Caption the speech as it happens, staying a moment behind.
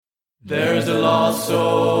There's a lost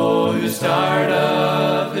soul who's tired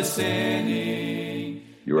of his sinning.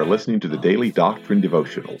 You are listening to the Daily Doctrine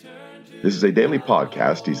Devotional. This is a daily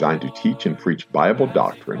podcast designed to teach and preach Bible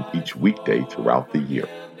doctrine each weekday throughout the year.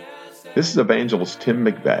 This is Evangelist Tim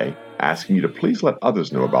McVeigh asking you to please let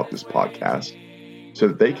others know about this podcast so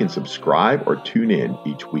that they can subscribe or tune in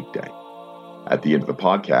each weekday. At the end of the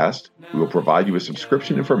podcast, we will provide you with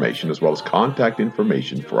subscription information as well as contact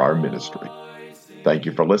information for our ministry. Thank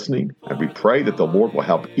you for listening, and we pray that the Lord will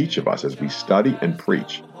help each of us as we study and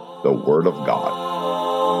preach the Word of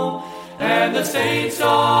God. And the saints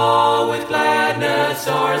all with gladness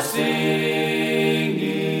are singing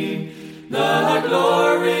the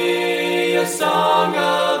glorious song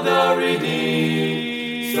of the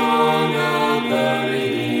redeemed, song of the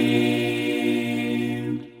redeemed.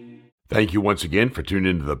 Thank you once again for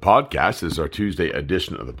tuning into the podcast. This is our Tuesday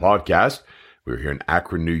edition of the podcast. We're here in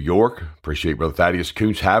Akron, New York. Appreciate Brother Thaddeus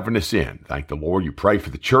Koontz having us in. Thank the Lord. You pray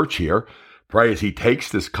for the church here. Pray as he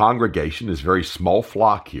takes this congregation, this very small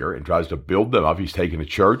flock here, and tries to build them up. He's taken a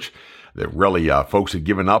church that really folks had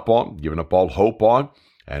given up all hope on.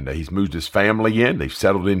 And he's moved his family in. They've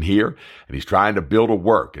settled in here, and he's trying to build a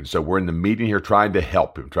work. And so we're in the meeting here trying to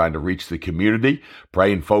help him, trying to reach the community,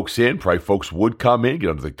 praying folks in, pray folks would come in,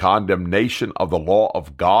 get under the condemnation of the law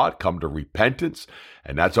of God, come to repentance.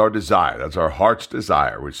 And that's our desire. That's our heart's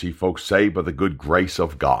desire. We see folks saved by the good grace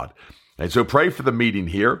of God. And so pray for the meeting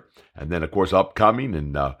here. And then, of course, upcoming,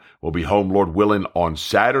 and we'll be home, Lord willing, on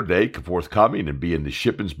Saturday, forthcoming, and be in the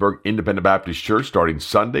Shippensburg Independent Baptist Church starting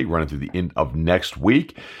Sunday, running through the end of next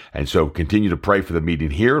week. And so continue to pray for the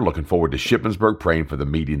meeting here. Looking forward to Shippensburg, praying for the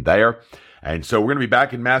meeting there. And so we're going to be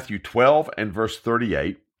back in Matthew 12 and verse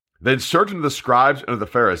 38. Then certain of the scribes and of the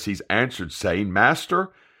Pharisees answered, saying,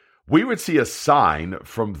 Master, we would see a sign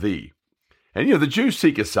from thee. And, the Jews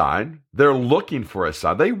seek a sign. They're looking for a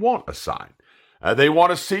sign. They want a sign. They want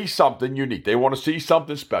to see something unique. They want to see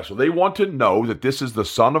something special. They want to know that this is the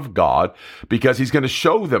Son of God because he's going to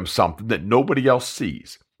show them something that nobody else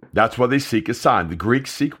sees. That's why they seek a sign. The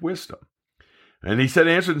Greeks seek wisdom. And he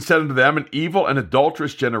answered and said unto them, An evil and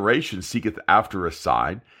adulterous generation seeketh after a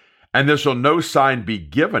sign, and there shall no sign be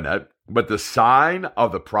given it, but the sign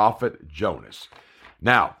of the prophet Jonas.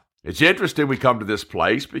 Now, it's interesting we come to this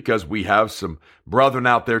place because we have some brethren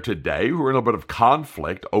out there today who are in a little bit of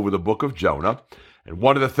conflict over the book of Jonah. And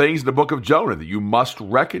one of the things in the book of Jonah that you must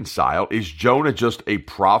reconcile, is Jonah just a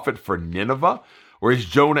prophet for Nineveh, or is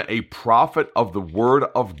Jonah a prophet of the word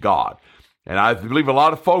of God? And I believe a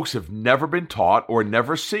lot of folks have never been taught or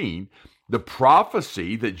never seen the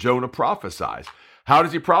prophecy that Jonah prophesies. How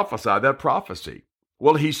does he prophesy that prophecy?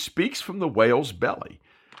 Well, he speaks from the whale's belly.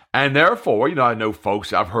 And therefore, I know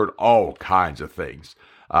folks, I've heard all kinds of things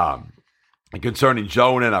concerning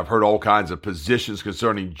Jonah, and I've heard all kinds of positions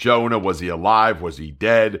concerning Jonah. Was he alive? Was he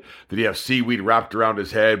dead? Did he have seaweed wrapped around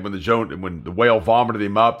his head when the whale vomited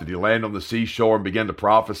him up? Did he land on the seashore and begin to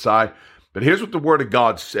prophesy? But here's what the word of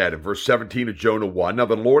God said in verse 17 of Jonah 1. Now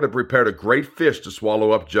the Lord had prepared a great fish to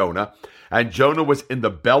swallow up Jonah, and Jonah was in the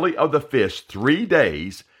belly of the fish 3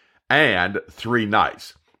 days and 3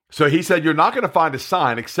 nights. So he said, you're not going to find a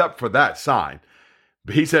sign except for that sign.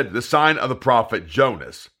 He said, the sign of the prophet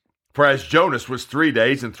Jonas. For as Jonas was 3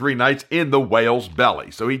 days and 3 nights in the whale's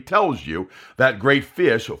belly. So he tells you that great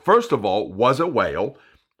fish, first of all, was a whale.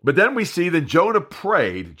 But then we see that Jonah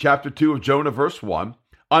prayed, chapter 2 of Jonah, verse 1,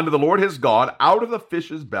 unto the Lord his God out of the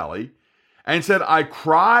fish's belly, and said, I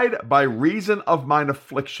cried by reason of mine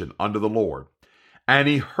affliction unto the Lord, and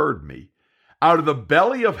he heard me. Out of the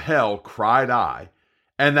belly of hell cried I,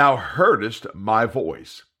 and thou heardest my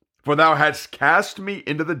voice. For thou hadst cast me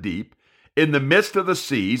into the deep, in the midst of the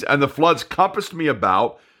seas, and the floods compassed me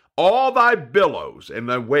about. All thy billows and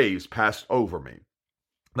thy waves passed over me.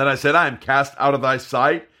 Then I said, I am cast out of thy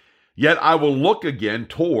sight, yet I will look again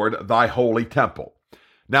toward thy holy temple.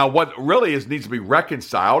 Now, what really needs to be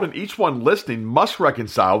reconciled, and each one listening must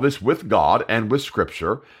reconcile this with God and with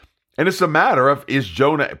Scripture, and it's a matter of, is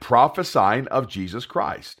Jonah prophesying of Jesus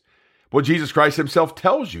Christ? Well, Jesus Christ himself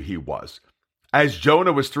tells you he was. As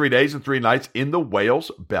Jonah was 3 days and 3 nights in the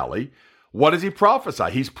whale's belly, what does he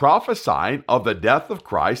prophesy? He's prophesying of the death of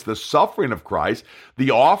Christ, the suffering of Christ,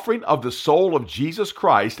 the offering of the soul of Jesus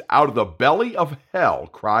Christ out of the belly of hell,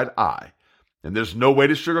 cried I. And there's no way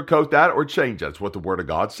to sugarcoat that or change that. That's what the Word of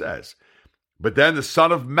God says. But then the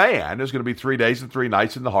Son of Man is going to be 3 days and 3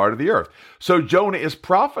 nights in the heart of the earth. So Jonah is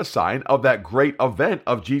prophesying of that great event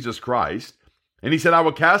of Jesus Christ. And he said, I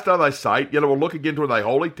will cast out of thy sight, yet I will look again toward thy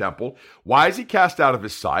holy temple. Why is he cast out of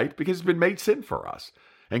his sight? Because he's been made sin for us.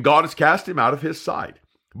 And God has cast him out of his sight.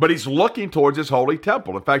 but he's looking towards his holy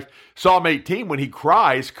temple. In fact, Psalm 18, when he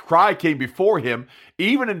cries, cry came before him,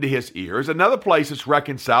 even into his ears. Another place it's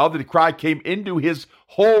reconciled that the cry came into his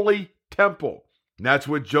holy temple. And that's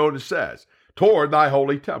what Jonah says, toward thy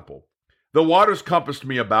holy temple. The waters compassed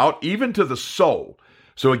me about, even to the soul.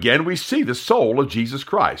 So again, we see the soul of Jesus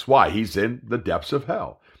Christ. Why? He's in the depths of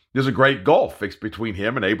hell. There's a great gulf fixed between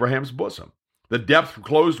him and Abraham's bosom. The depth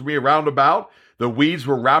closed me around about. The weeds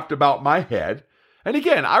were wrapped about my head. And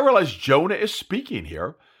again, I realize Jonah is speaking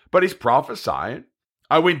here, but he's prophesying.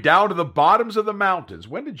 I went down to the bottoms of the mountains.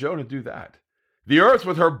 When did Jonah do that? The earth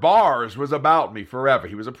with her bars was about me forever.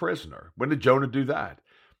 He was a prisoner. When did Jonah do that?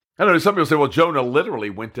 I know some people say, well, Jonah literally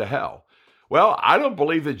went to hell. Well, I don't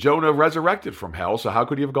believe that Jonah resurrected from hell, so how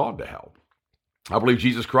could he have gone to hell? I believe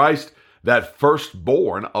Jesus Christ, that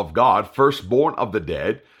firstborn of God, firstborn of the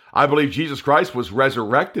dead, I believe Jesus Christ was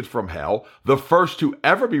resurrected from hell, the first to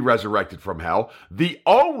ever be resurrected from hell, the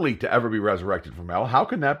only to ever be resurrected from hell. How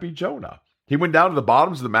can that be Jonah? He went down to the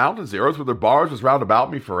bottoms of the mountains. The earth with her bars was round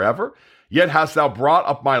about me forever. Yet hast thou brought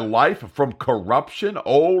up my life from corruption,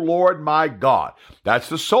 O Lord my God. That's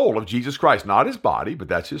the soul of Jesus Christ, not his body, but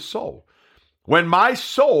that's his soul. When my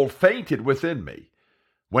soul fainted within me,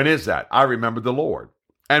 when is that? I remembered the Lord.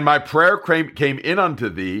 And my prayer came in unto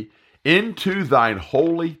thee, into thine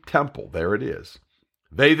holy temple. There it is.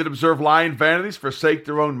 They that observe lying vanities forsake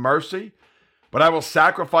their own mercy. But I will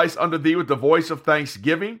sacrifice unto thee with the voice of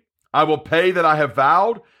thanksgiving. I will pay that I have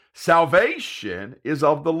vowed. Salvation is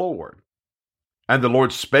of the Lord. And the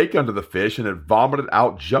Lord spake unto the fish, and it vomited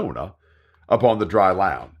out Jonah upon the dry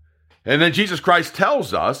land. And then Jesus Christ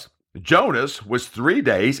tells us Jonas was 3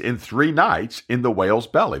 days and 3 nights in the whale's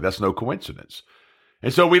belly. That's no coincidence.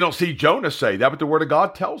 And so we don't see Jonah say that, but the Word of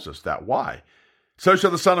God tells us that. Why? So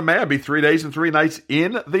shall the Son of Man be 3 days and 3 nights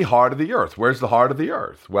in the heart of the earth. Where's the heart of the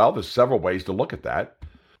earth? Well, there's several ways to look at that.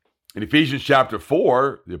 In Ephesians chapter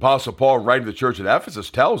 4, the Apostle Paul, writing to the church at Ephesus,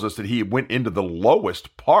 tells us that he went into the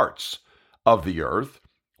lowest parts of the earth.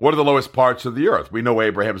 What are the lowest parts of the earth? We know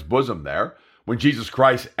Abraham's bosom there. When Jesus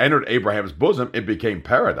Christ entered Abraham's bosom, it became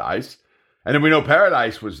paradise. And then we know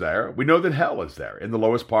paradise was there. We know that hell is there in the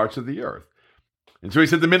lowest parts of the earth. And so he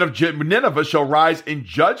said, the men of Nineveh shall rise in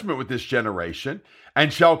judgment with this generation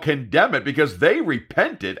and shall condemn it, because they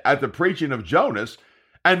repented at the preaching of Jonas,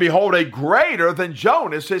 and behold, a greater than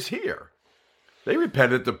Jonas is here. They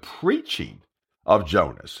repented at the preaching of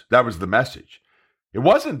Jonas. That was the message. It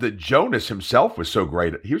wasn't that Jonas himself was so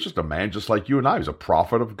great. He was just a man just like you and I. He was a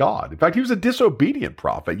prophet of God. In fact, he was a disobedient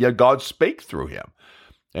prophet, yet God spake through him,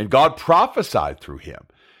 and God prophesied through him,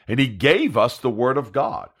 and he gave us the word of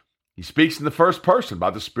God. He speaks in the first person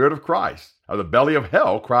by the Spirit of Christ. Out of the belly of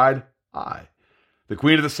hell cried I. The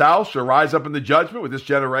queen of the south shall rise up in the judgment with this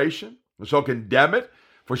generation, and shall condemn it,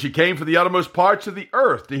 for she came from the uttermost parts of the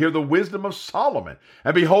earth to hear the wisdom of Solomon.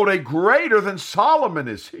 And behold, a greater than Solomon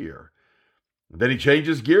is here. And then he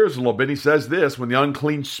changes gears a little bit. He says this, when the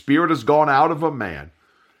unclean spirit is gone out of a man,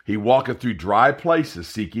 he walketh through dry places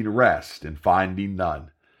seeking rest and finding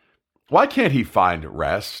none. Why can't he find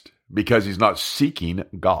rest? Because he's not seeking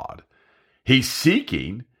God. He's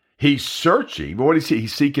seeking, he's searching. But what is he?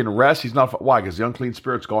 He's seeking rest. He's not. Why? Because the unclean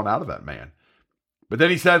spirit's gone out of that man. But then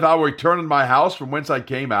he said, I will return in my house from whence I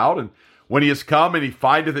came out. And when he is come and he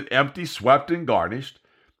findeth it empty, swept, and garnished,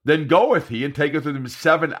 then goeth he and taketh with him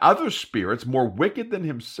 7 other spirits more wicked than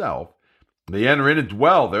himself. And they enter in and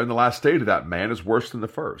dwell there, and the last state of that man is worse than the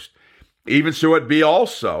first. Even so it be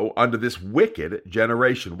also unto this wicked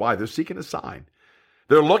generation. Why? They're seeking a sign.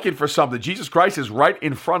 They're looking for something. Jesus Christ is right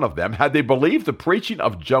in front of them. Had they believed the preaching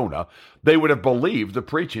of Jonah, they would have believed the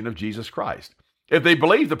preaching of Jesus Christ. If they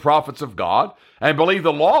believed the prophets of God and believed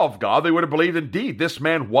the law of God, they would have believed indeed this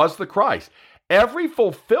man was the Christ. Every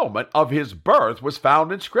fulfillment of his birth was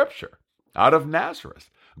found in Scripture. Out of Nazareth,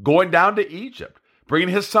 going down to Egypt, bringing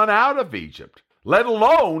his son out of Egypt, let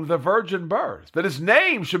alone the virgin birth, that his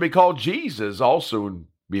name should be called Jesus, also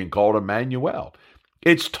being called Emmanuel.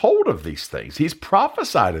 It's told of these things. He's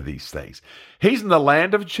prophesied of these things. He's in the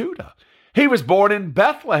land of Judah. He was born in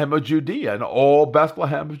Bethlehem of Judea, and all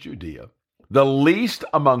Bethlehem of Judea, the least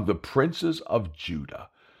among the princes of Judah.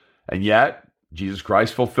 And yet, Jesus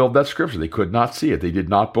Christ fulfilled that scripture. They could not see it. They did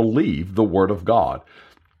not believe the word of God.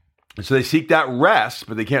 And so they seek that rest,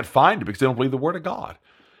 but they can't find it because they don't believe the word of God.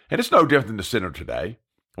 And it's no different than the sinner today.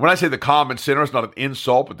 When I say the common sinner, it's not an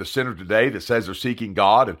insult, but the sinner today that says they're seeking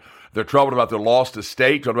God and they're troubled about their lost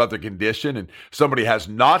estate, troubled about their condition, and somebody has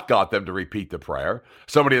not got them to repeat the prayer.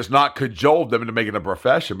 Somebody has not cajoled them into making a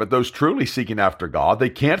profession, but those truly seeking after God, they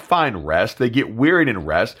can't find rest. They get wearied in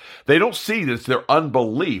rest. They don't see that it's their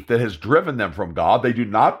unbelief that has driven them from God. They do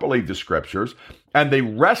not believe the Scriptures, and they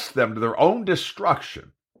wrest them to their own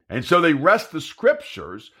destruction. And so they wrest the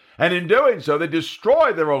Scriptures, and in doing so, they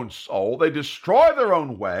destroy their own soul. They destroy their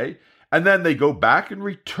own way. And then they go back and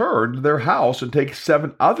return to their house and take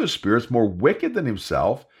 7 other spirits more wicked than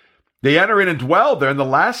himself. They enter in and dwell there, and the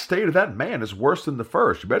last state of that man is worse than the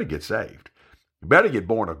first. You better get saved. You better get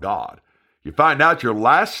born of God. You find out your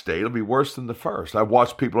last state will be worse than the first. I've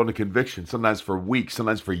watched people under conviction, sometimes for weeks,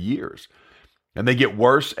 sometimes for years. And they get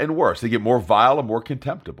worse and worse. They get more vile and more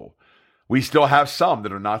contemptible. We still have some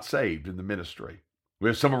that are not saved in the ministry. We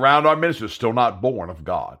have some around our ministry still not born of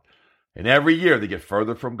God. And every year they get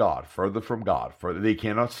further from God, further from God, further. They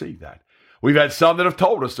cannot see that. We've had some that have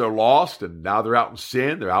told us they're lost, and now they're out in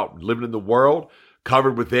sin. They're out living in the world,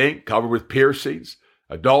 covered with ink, covered with piercings,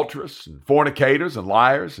 adulterous and fornicators and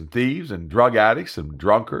liars and thieves and drug addicts and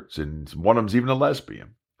drunkards, and one of them's even a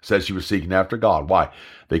lesbian. Says she was seeking after God. Why?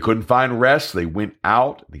 They couldn't find rest. They went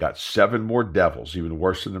out. They got 7 more devils, even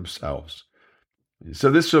worse than themselves.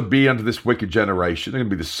 So this will be unto this wicked generation. They're going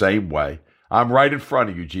to be the same way. I'm right in front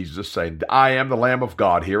of you, Jesus is saying, I am the Lamb of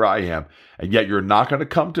God. Here I am. And yet you're not going to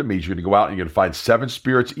come to me. You're going to go out and you're going to find 7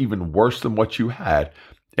 spirits even worse than what you had.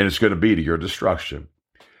 And it's going to be to your destruction.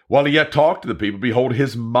 While he yet talked to the people, behold,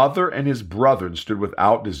 his mother and his brethren stood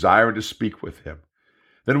without, desiring to speak with him.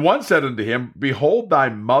 Then one said unto him, behold, thy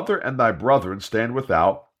mother and thy brethren stand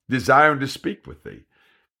without, desiring to speak with thee.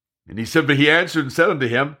 And he said, but he answered and said unto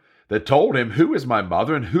him, that told him, who is my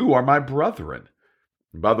mother and who are my brethren?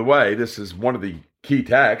 And by the way, this is one of the key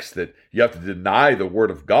texts that you have to deny the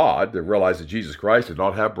word of God to realize that Jesus Christ did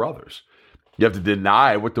not have brothers. You have to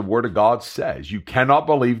deny what the word of God says. You cannot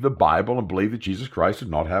believe the Bible and believe that Jesus Christ did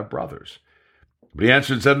not have brothers. But he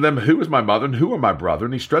answered and said to them, who is my mother and who are my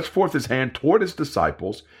brethren? And he stretched forth his hand toward his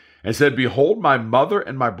disciples and said, behold my mother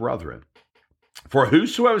and my brethren. For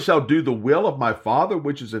whosoever shall do the will of my Father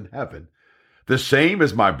which is in heaven, the same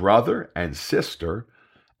is my brother and sister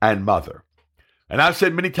and mother. And I've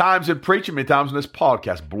said many times in preaching, many times in this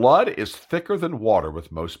podcast, blood is thicker than water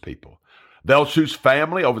with most people. They'll choose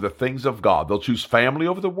family over the things of God. They'll choose family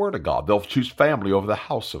over the word of God. They'll choose family over the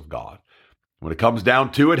house of God. When it comes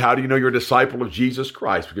down to it, how do you know you're a disciple of Jesus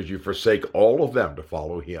Christ? Because you forsake all of them to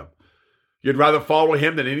follow him. You'd rather follow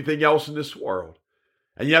him than anything else in this world.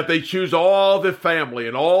 And yet they choose all the family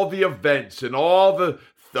and all the events and all the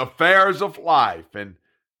affairs of life, and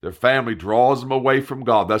their family draws them away from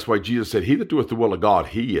God. That's why Jesus said, he that doeth the will of God,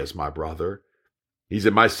 he is my brother. He's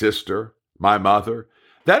my sister, my mother.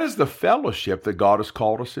 That is the fellowship that God has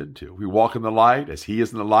called us into. We walk in the light as he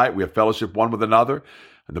is in the light. We have fellowship one with another.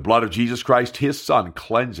 And the blood of Jesus Christ, his Son,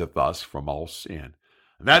 cleanseth us from all sin.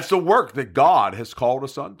 And that's the work that God has called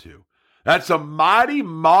us unto. That's a mighty,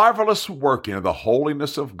 marvelous working of the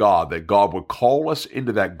holiness of God, that God would call us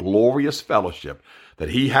into that glorious fellowship that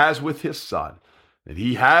he has with his Son, that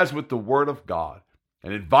he has with the Word of God,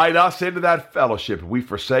 and invite us into that fellowship. We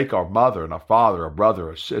forsake our mother and our father, our brother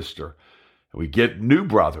or sister, and we get new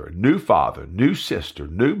brother, new father, new sister,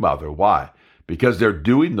 new mother. Why? Because they're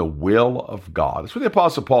doing the will of God. That's what the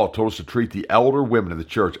Apostle Paul told us, to treat the elder women in the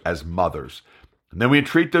church as mothers. And then we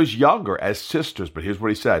treat those younger as sisters. But here's what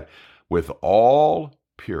he said, with all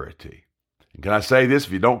purity. And can I say this?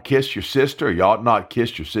 If you don't kiss your sister, you ought not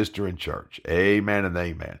kiss your sister in church. Amen and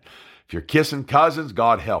amen. If you're kissing cousins,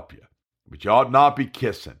 God help you. But you ought not be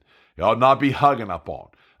kissing. You ought not be hugging up on.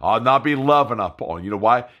 You ought not be loving up on. You know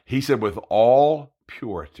why? He said, with all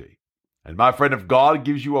purity. And my friend, if God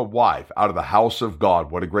gives you a wife out of the house of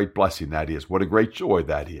God, what a great blessing that is. What a great joy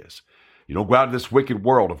that is. You don't go out in this wicked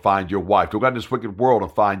world and find your wife. Don't go out in this wicked world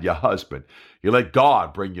and find your husband. You let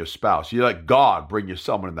God bring your spouse. You let God bring you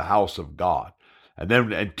someone in the house of God. And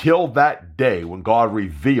then until that day when God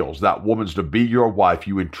reveals that woman's to be your wife,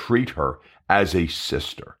 you entreat her as a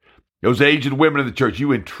sister. Those aged women in the church,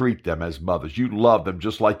 you entreat them as mothers. You love them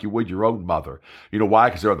just like you would your own mother. You know why?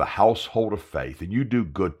 Because they're the household of faith, and you do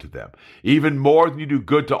good to them. Even more than you do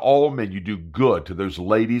good to all men, you do good to those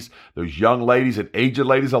ladies, those young ladies and aged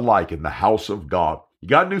ladies alike in the house of God. You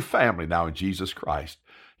got a new family now in Jesus Christ.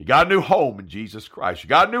 You got a new home in Jesus Christ. You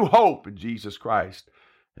got a new hope in Jesus Christ.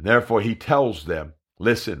 And therefore, he tells them,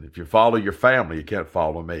 listen, if you follow your family, you can't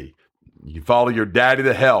follow me. You can follow your daddy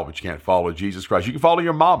to hell, but you can't follow Jesus Christ. You can follow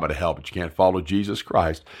your mama to hell, but you can't follow Jesus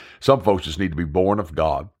Christ. Some folks just need to be born of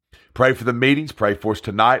God. Pray for the meetings. Pray for us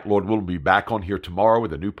tonight. Lord, we'll be back on here tomorrow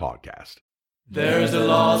with a new podcast. There's a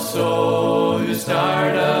lost soul who's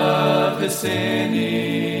tired of his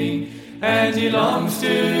sinning, and he longs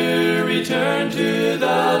to return to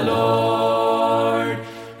the Lord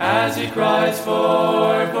as he cries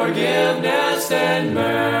for forgiveness and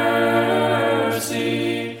mercy.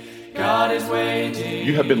 God is waiting.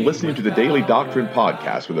 You have been listening to the Daily Doctrine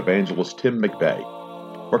Podcast with Evangelist Tim McVeigh.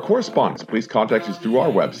 For correspondence, please contact us through our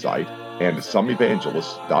website and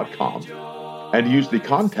someevangelists.com, and use the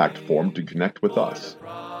contact form to connect with us.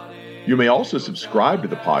 You may also subscribe to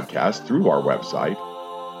the podcast through our website,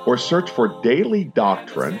 or search for Daily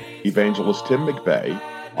Doctrine Evangelist Tim McVeigh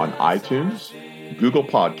on iTunes, Google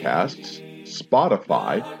Podcasts,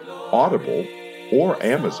 Spotify, Audible, or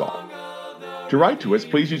Amazon. To write to us,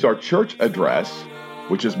 please use our church address,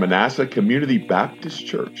 which is Manasseh Community Baptist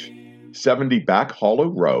Church, 70 Back Hollow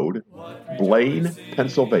Road, Blaine,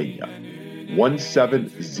 Pennsylvania,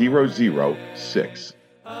 17006.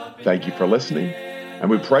 Thank you for listening, and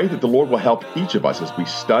we pray that the Lord will help each of us as we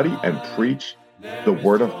study and preach the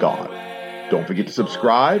Word of God. Don't forget to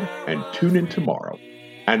subscribe and tune in tomorrow.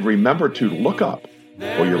 And remember to look up,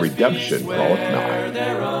 for your redemption draweth nigh.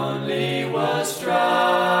 There only was strife.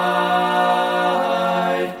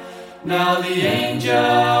 Now the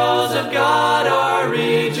angels of God are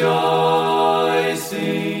rejoicing,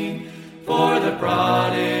 for the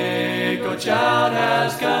prodigal child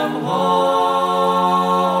has come home,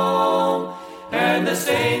 and the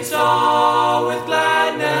saints all with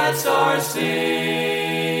gladness are singing.